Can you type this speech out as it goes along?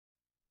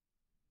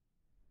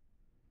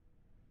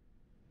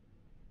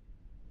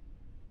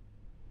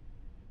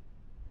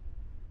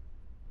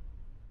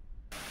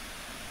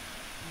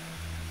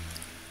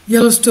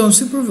Yellowstone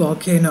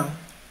supervolcano.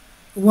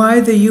 Why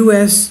the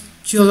U.S.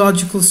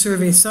 Geological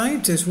Survey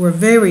scientists were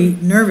very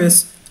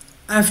nervous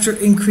after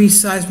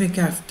increased seismic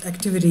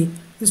activity.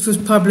 This was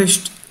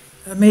published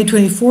May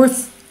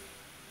 24th,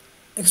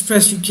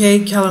 Express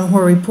UK, Callum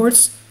Hoare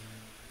reports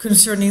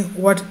concerning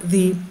what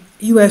the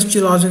U.S.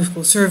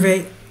 Geological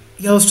Survey,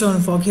 Yellowstone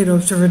Volcano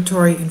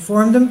Observatory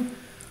informed them.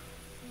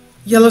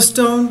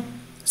 Yellowstone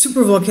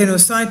supervolcano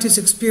scientists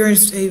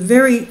experienced a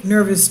very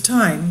nervous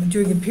time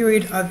during a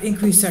period of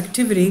increased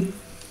activity.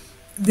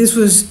 This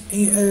was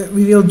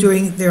revealed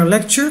during their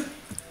lecture.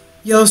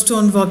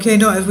 Yellowstone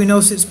volcano, as we know,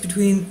 sits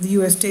between the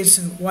U.S. states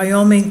of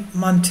Wyoming,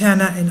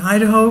 Montana, and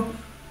Idaho,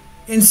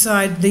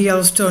 inside the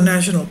Yellowstone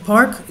National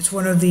Park. It's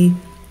one of the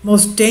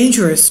most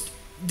dangerous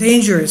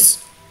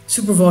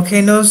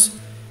supervolcanoes,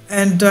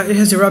 and it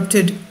has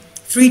erupted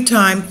three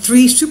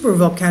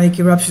supervolcanic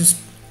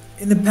eruptions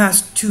in the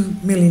past 2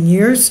 million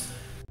years.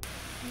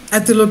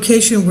 At the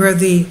location where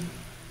the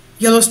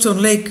Yellowstone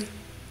Lake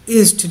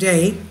is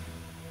today,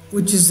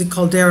 which is the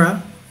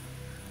caldera,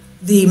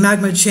 the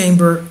magma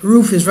chamber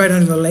roof is right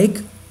under the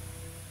lake.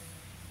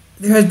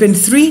 There has been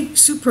 3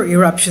 super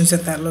eruptions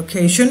at that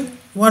location.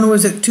 One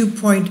was at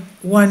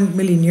 2.1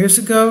 million years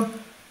ago,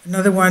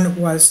 another one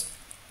was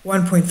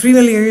 1.3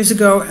 million years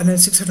ago, and then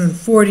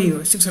 640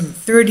 or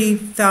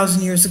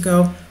 630,000 years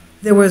ago,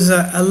 there was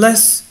a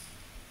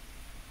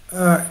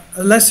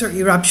lesser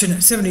eruption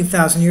at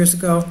 70,000 years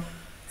ago,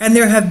 and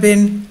there have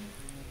been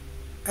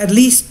at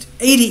least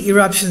 80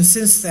 eruptions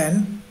since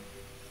then.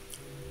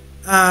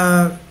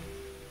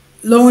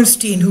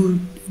 Lowenstein, who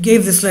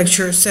gave this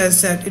lecture,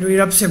 says that it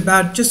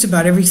erupts just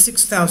about every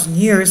 6,000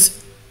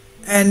 years,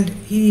 and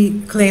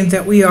he claimed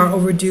that we are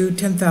overdue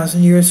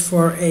 10,000 years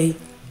for a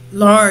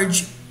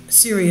large,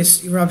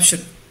 serious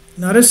eruption.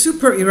 Not a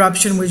super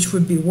eruption, which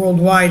would be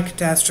worldwide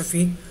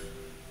catastrophe,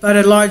 but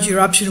a large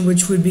eruption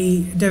which would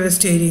be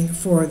devastating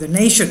for the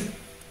nation,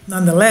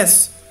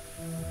 nonetheless.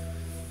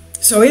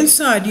 So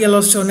inside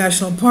Yellowstone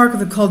National Park,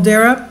 the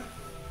caldera,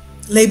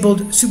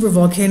 labeled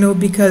supervolcano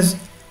because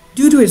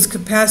due to its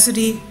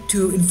capacity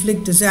to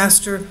inflict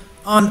disaster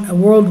on a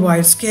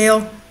worldwide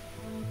scale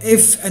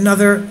if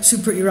another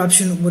super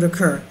eruption would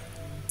occur.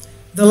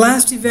 The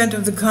last event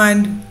of the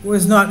kind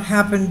has not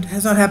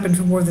happened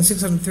for more than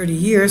 630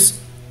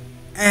 years,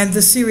 and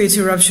the serious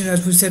eruption,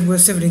 as we said,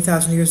 was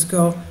 70,000 years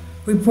ago,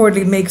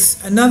 reportedly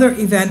makes another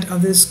event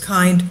of this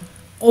kind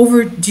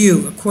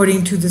overdue,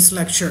 according to this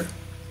lecture.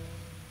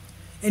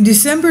 In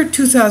December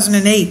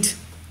 2008,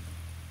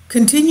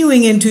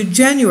 continuing into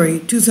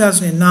January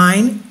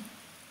 2009,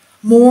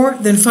 more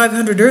than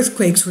 500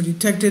 earthquakes were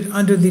detected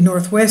under the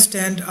northwest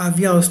end of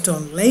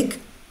Yellowstone Lake.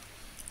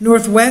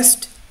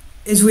 Northwest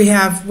is we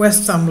have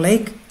West Thumb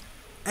Lake,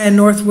 and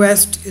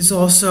northwest is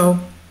also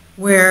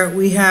where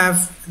we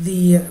have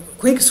the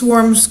quake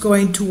swarms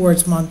going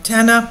towards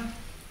Montana,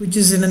 which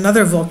is in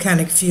another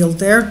volcanic field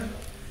there.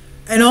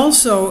 And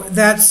also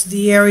that's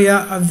the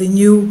area of the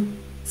new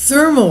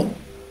thermal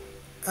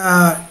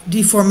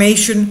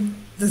deformation,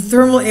 the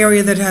thermal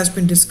area that has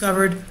been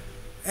discovered,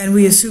 and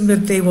we assume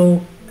that they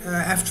will,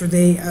 after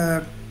they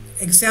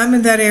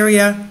examine that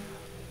area,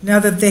 now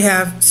that they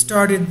have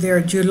started their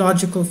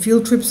geological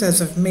field trips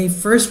as of May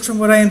 1st, from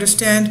what I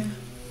understand,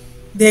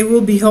 they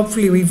will be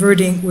hopefully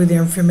reverting with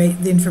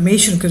the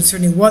information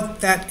concerning what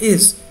that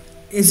is.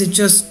 Is it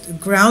just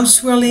ground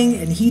swelling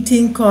and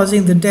heating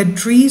causing the dead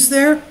trees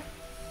there?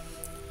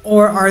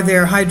 Or are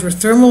there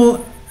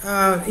hydrothermal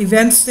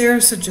events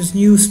there, such as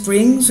new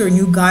springs or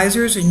new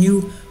geysers or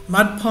new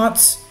mud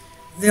pots?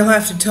 They'll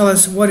have to tell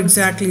us what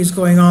exactly is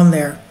going on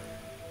there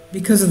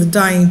because of the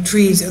dying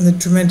trees and the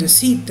tremendous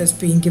heat that's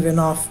being given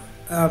off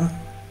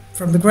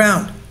from the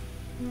ground.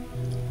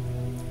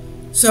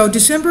 So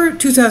December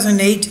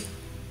 2008,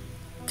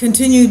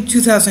 continued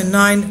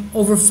 2009,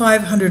 over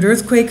 500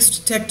 earthquakes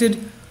detected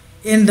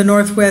in the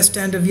northwest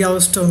end of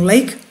Yellowstone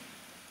Lake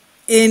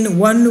in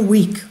 1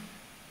 week,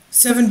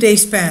 7-day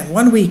span,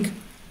 1 week,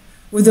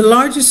 with the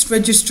largest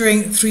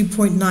registering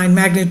 3.9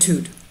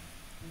 magnitude.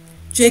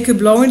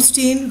 Jacob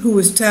Lowenstein, who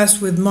was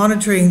tasked with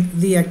monitoring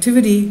the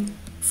activity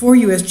for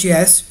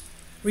USGS,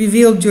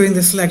 revealed during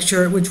this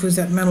lecture, which was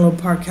at Menlo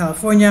Park,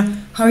 California,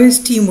 how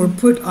his team were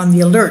put on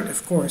the alert,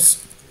 of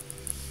course.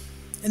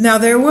 And now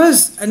there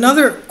was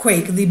another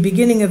quake at the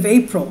beginning of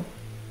April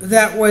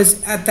that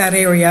was at that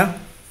area.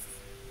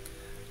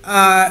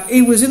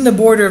 It was in the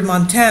border of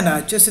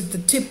Montana, just at the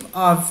tip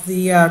of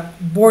the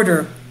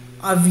border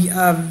of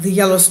the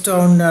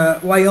Yellowstone,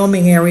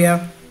 Wyoming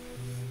area,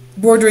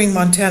 bordering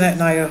Montana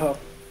and Idaho.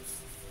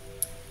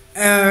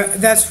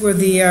 That's where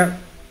the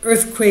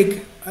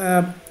earthquake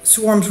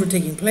swarms were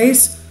taking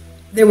place.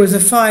 There was a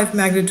 5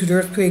 magnitude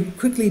earthquake,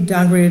 quickly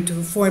downgraded to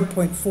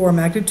 4.4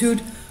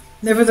 magnitude.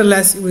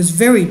 Nevertheless, it was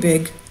very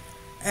big,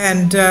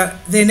 and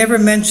they never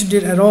mentioned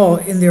it at all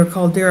in their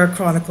caldera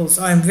chronicles.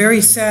 I'm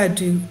very sad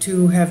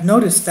to have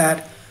noticed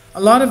that.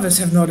 A lot of us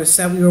have noticed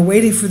that. We were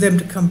waiting for them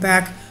to come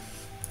back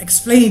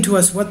explaining to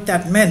us what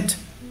that meant,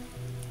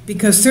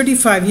 because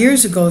 35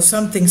 years ago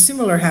something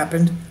similar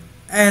happened,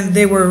 and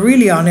they were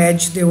really on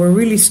edge. They were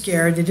really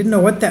scared. They didn't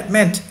know what that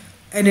meant.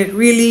 and it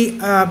really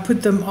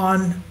put them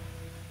on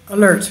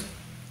alert,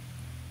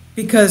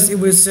 because it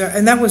was,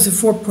 and that was a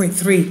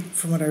 4.3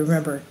 from what I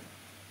remember.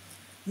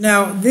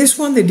 Now, this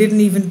one they didn't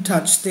even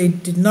touch. They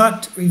did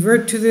not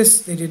revert to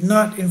this. They did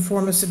not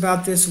inform us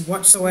about this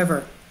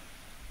whatsoever,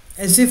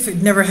 as if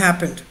it never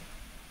happened.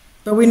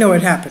 But we know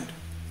it happened.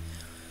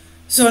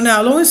 So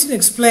now Lowenstein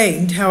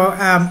explained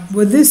how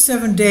with this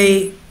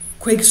 7-day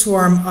quake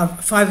swarm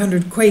of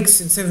 500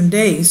 quakes in 7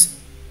 days,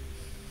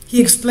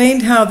 he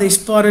explained how they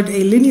spotted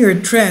a linear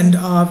trend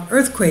of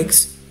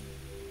earthquakes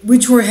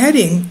which were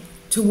heading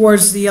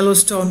towards the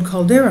Yellowstone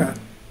caldera.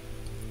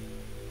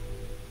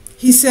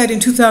 He said in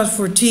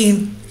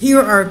 2014,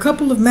 here are a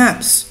couple of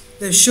maps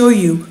that show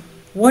you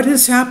what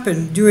has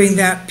happened during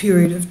that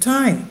period of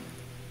time.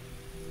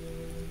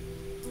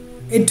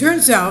 It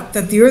turns out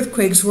that the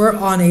earthquakes were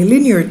on a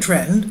linear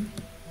trend.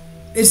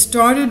 It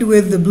started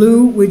with the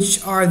blue,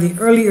 which are the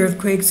early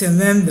earthquakes, and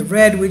then the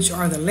red, which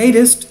are the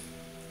latest.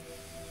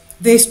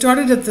 They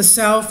started at the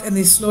south and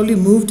they slowly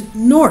moved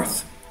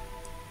north.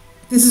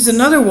 This is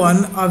another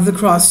one of the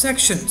cross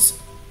sections.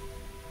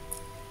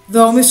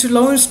 Though Mr.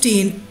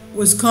 Lowenstein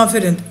was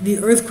confident the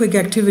earthquake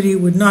activity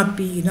would not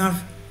be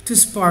enough to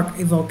spark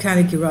a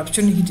volcanic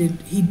eruption,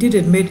 he did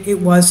admit it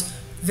was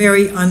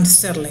very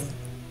unsettling.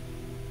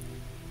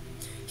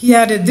 He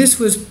added, this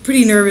was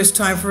pretty nervous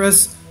time for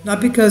us,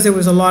 not because there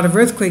was a lot of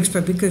earthquakes,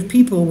 but because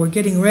people were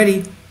getting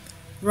ready,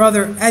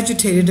 rather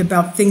agitated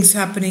about things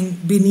happening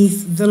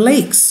beneath the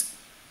lakes.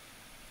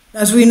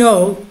 As we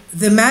know,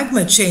 the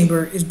magma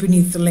chamber is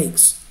beneath the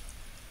lakes.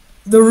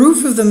 The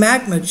roof of the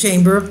magma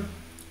chamber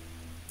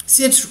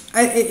is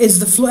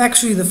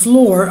actually the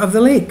floor of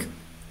the lake.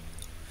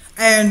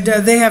 And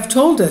they have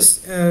told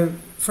us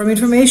from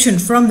information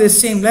from this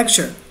same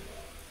lecture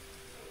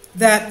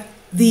that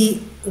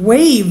the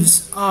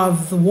waves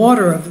of the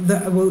water,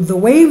 the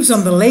waves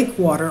on the lake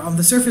water, on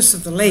the surface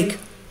of the lake,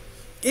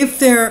 if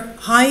they're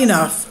high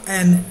enough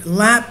and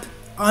lap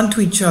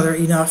onto each other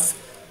enough,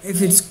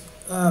 if it's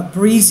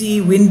breezy,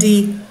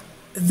 windy,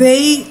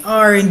 they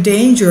are in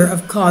danger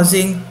of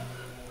causing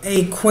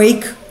a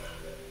quake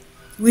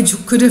which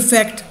could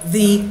affect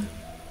the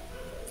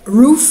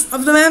roof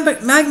of the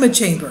magma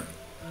chamber.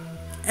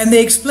 And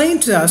they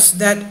explained to us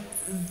that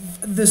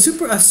a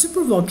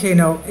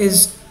supervolcano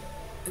is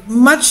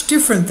much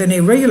different than a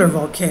regular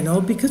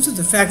volcano because of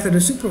the fact that a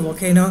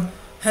supervolcano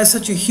has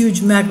such a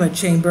huge magma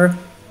chamber.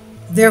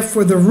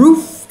 Therefore, the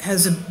roof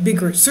has a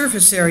bigger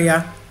surface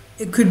area.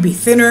 It could be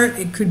thinner.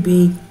 It could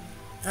be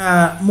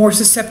more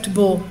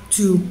susceptible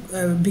to,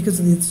 because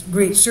of its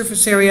great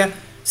surface area,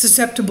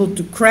 susceptible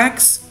to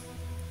cracks.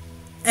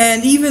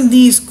 And even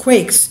these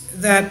quakes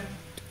that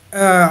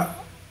are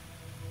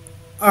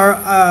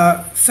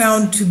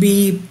found to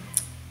be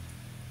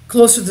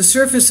close to the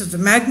surface of the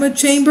magma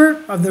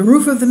chamber, of the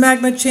roof of the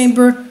magma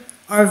chamber,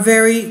 are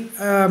very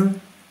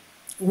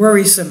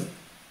worrisome.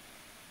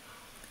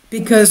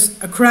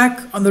 Because a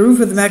crack on the roof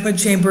of the magma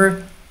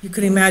chamber, you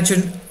can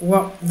imagine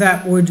what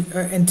that would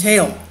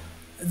entail.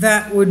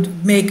 That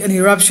would make an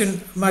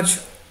eruption much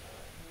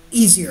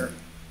easier.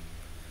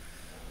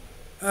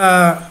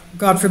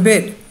 God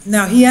forbid.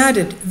 Now, he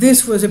added,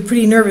 this was a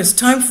pretty nervous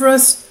time for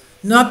us,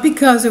 not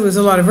because there was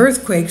a lot of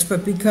earthquakes,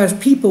 but because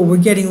people were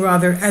getting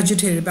rather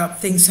agitated about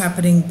things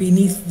happening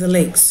beneath the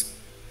lakes.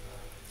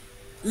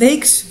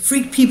 Lakes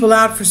freak people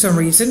out for some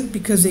reason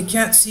because they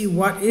can't see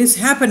what is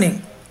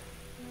happening.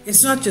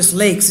 It's not just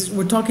lakes.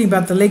 We're talking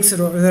about the lakes that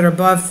are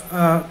above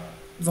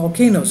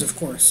volcanoes, of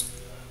course.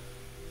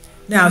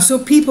 Now, so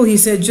people, he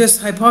said,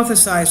 just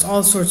hypothesized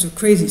all sorts of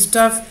crazy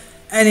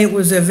stuff, and it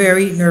was a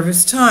very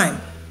nervous time.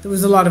 There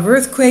was a lot of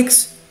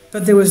earthquakes,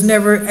 but there was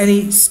never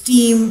any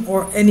steam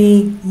or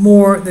any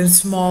more than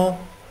small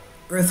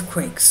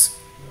earthquakes.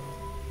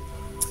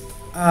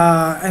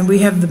 And we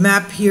have the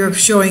map here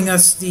showing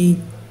us the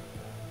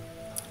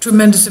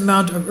tremendous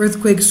amount of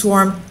earthquake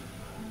swarm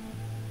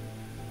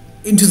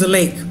into the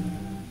lake.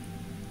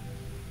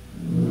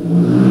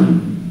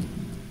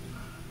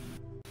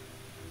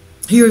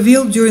 He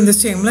revealed during the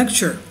same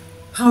lecture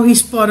how he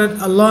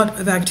spotted a lot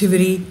of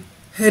activity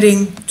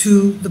heading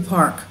to the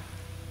park.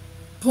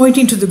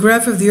 Pointing to the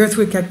graph of the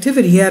earthquake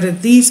activity, he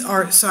added, these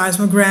are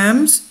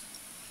seismograms,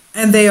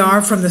 and they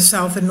are from the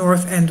south and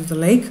north end of the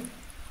lake.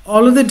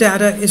 All of the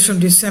data is from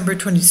December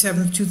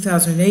 27,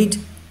 2008,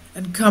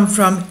 and come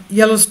from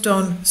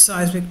Yellowstone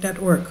Seismic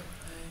Network.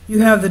 You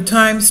have the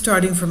time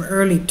starting from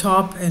early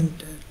top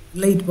and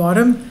late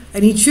bottom,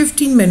 and each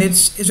 15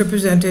 minutes is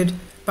represented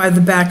by the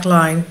back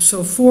line,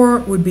 so 4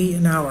 would be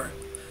an hour.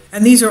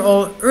 And these are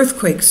all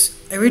earthquakes.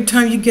 Every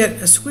time you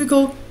get a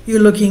squiggle, you're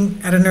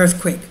looking at an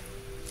earthquake.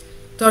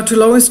 Dr.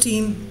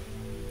 Lowenstein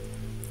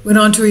went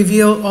on to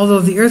reveal, although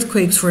the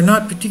earthquakes were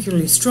not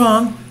particularly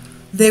strong,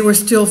 they were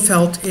still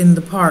felt in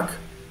the park.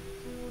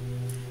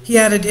 He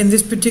added, in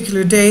this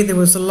particular day, there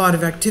was a lot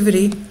of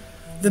activity.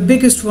 The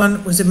biggest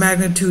one was a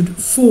magnitude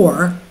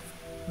 4.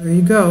 There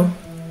you go.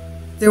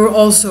 There were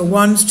also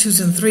 1s,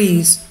 2s, and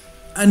 3s,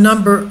 a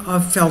number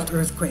of felt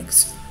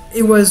earthquakes.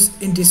 It was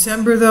in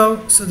December,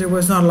 though, so there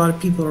was not a lot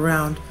of people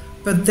around.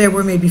 but there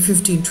were maybe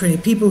 15, 20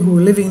 people who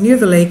were living near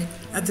the lake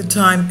at the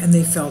time, and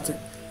they felt it.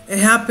 It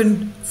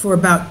happened for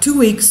about 2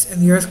 weeks,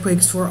 and the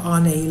earthquakes were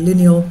on a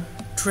lineal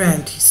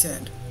trend, he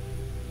said.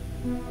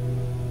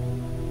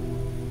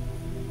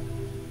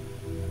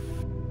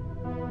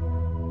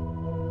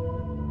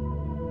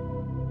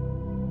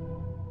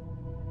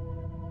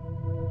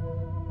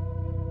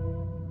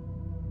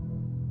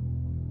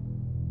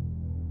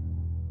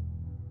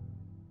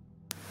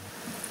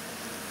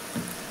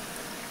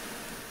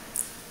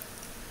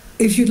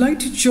 If you'd like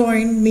to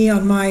join me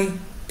on my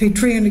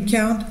Patreon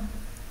account,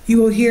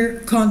 you will hear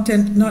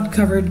content not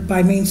covered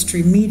by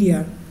mainstream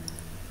media.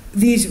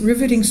 These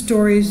riveting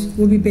stories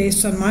will be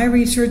based on my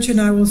research, and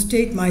I will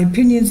state my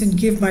opinions and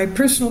give my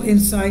personal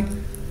insight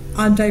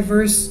on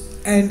diverse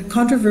and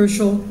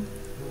controversial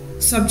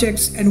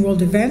subjects and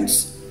world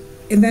events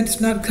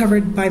not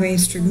covered by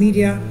mainstream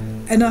media,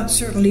 and not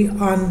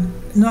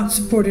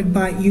supported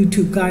by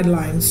YouTube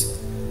guidelines.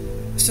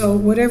 So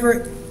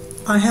whatever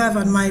I have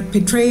on my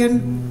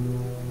Patreon,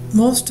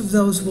 most of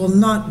those will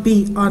not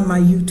be on my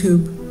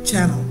YouTube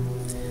channel.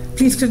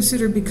 Please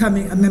consider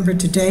becoming a member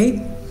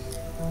today.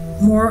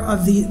 More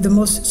of the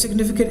most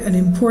significant and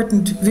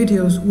important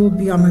videos will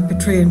be on my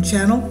Patreon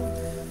channel.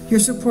 Your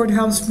support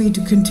helps me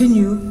to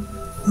continue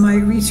my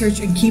research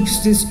and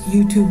keeps this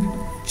YouTube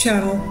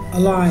channel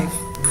alive.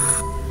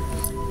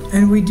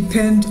 And we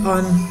depend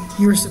on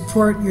your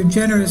support, your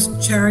generous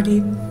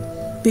charity,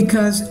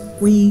 because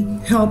we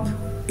help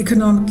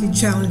economically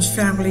challenged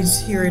families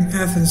here in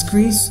Athens,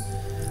 Greece,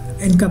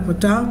 in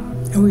Kapota,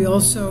 and we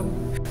also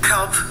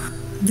help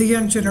the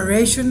young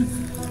generation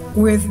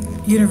with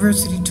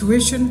university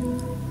tuition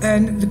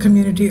and the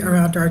community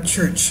around our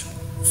church.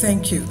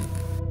 Thank you.